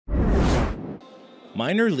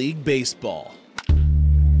Minor League Baseball,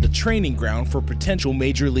 the training ground for potential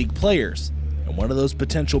major league players. And one of those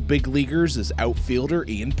potential big leaguers is outfielder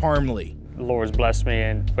Ian Parmley. The Lord's blessed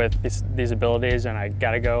me with these abilities, and I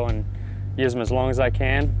gotta go and use them as long as I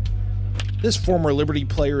can. This former Liberty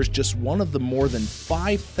player is just one of the more than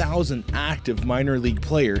 5,000 active minor league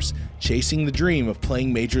players chasing the dream of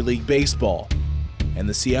playing Major League Baseball. And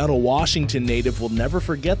the Seattle, Washington native will never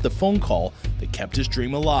forget the phone call that kept his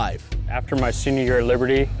dream alive. After my senior year at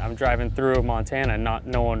Liberty, I'm driving through Montana not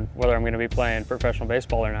knowing whether I'm going to be playing professional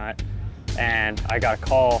baseball or not. And I got a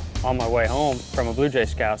call on my way home from a Blue Jay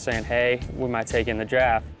scout saying, hey, we might take in the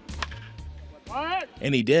draft. What?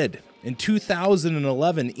 And he did. In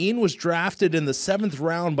 2011, Ian was drafted in the 7th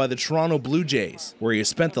round by the Toronto Blue Jays, where he has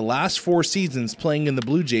spent the last 4 seasons playing in the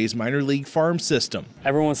Blue Jays minor league farm system.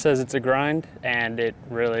 Everyone says it's a grind, and it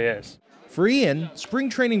really is. For Ian, spring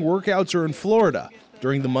training workouts are in Florida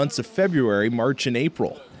during the months of February, March, and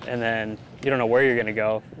April. And then you don't know where you're going to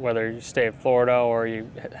go, whether you stay in Florida or you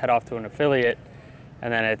head off to an affiliate,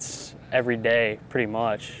 and then it's every day pretty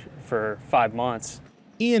much for 5 months.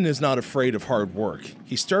 Ian is not afraid of hard work.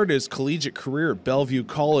 He started his collegiate career at Bellevue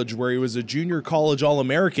College, where he was a junior college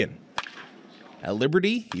All-American. At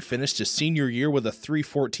Liberty, he finished his senior year with a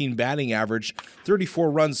 .314 batting average,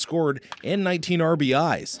 34 runs scored, and 19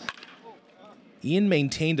 RBIs. Ian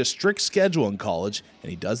maintained a strict schedule in college,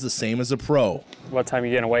 and he does the same as a pro. What time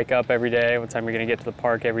you're going to wake up every day, what time you're going to get to the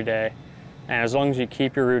park every day. And as long as you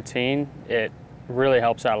keep your routine, it really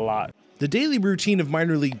helps out a lot. The daily routine of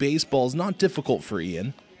minor league baseball is not difficult for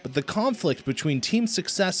Ian, but the conflict between team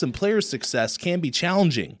success and player success can be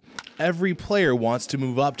challenging. Every player wants to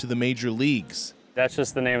move up to the major leagues. That's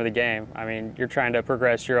just the name of the game. I mean, you're trying to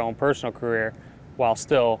progress your own personal career while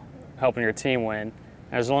still helping your team win.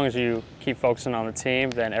 And as long as you keep focusing on the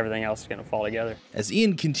team, then everything else is going to fall together. As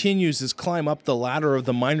Ian continues his climb up the ladder of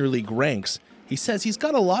the minor league ranks, he says he's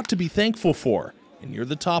got a lot to be thankful for, and near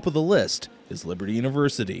the top of the list is Liberty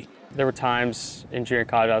University. There were times in junior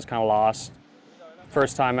college I was kind of lost.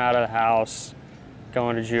 First time out of the house,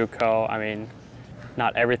 going to JUCO, I mean,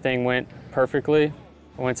 not everything went perfectly.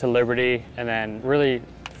 I went to Liberty and then really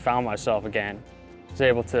found myself again. I was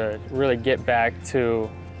able to really get back to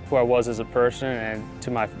who I was as a person and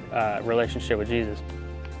to my relationship with Jesus.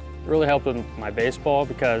 It really helped with my baseball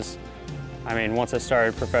because, I mean, once I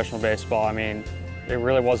started professional baseball, I mean, it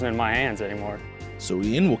really wasn't in my hands anymore. So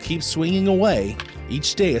Ian will keep swinging away,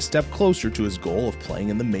 each day a step closer to his goal of playing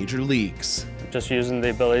in the major leagues. Just using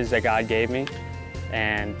the abilities that God gave me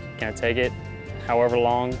and gonna take it however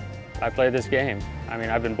long I play this game. I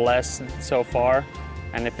mean, I've been blessed so far,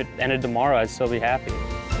 and if it ended tomorrow, I'd still be happy.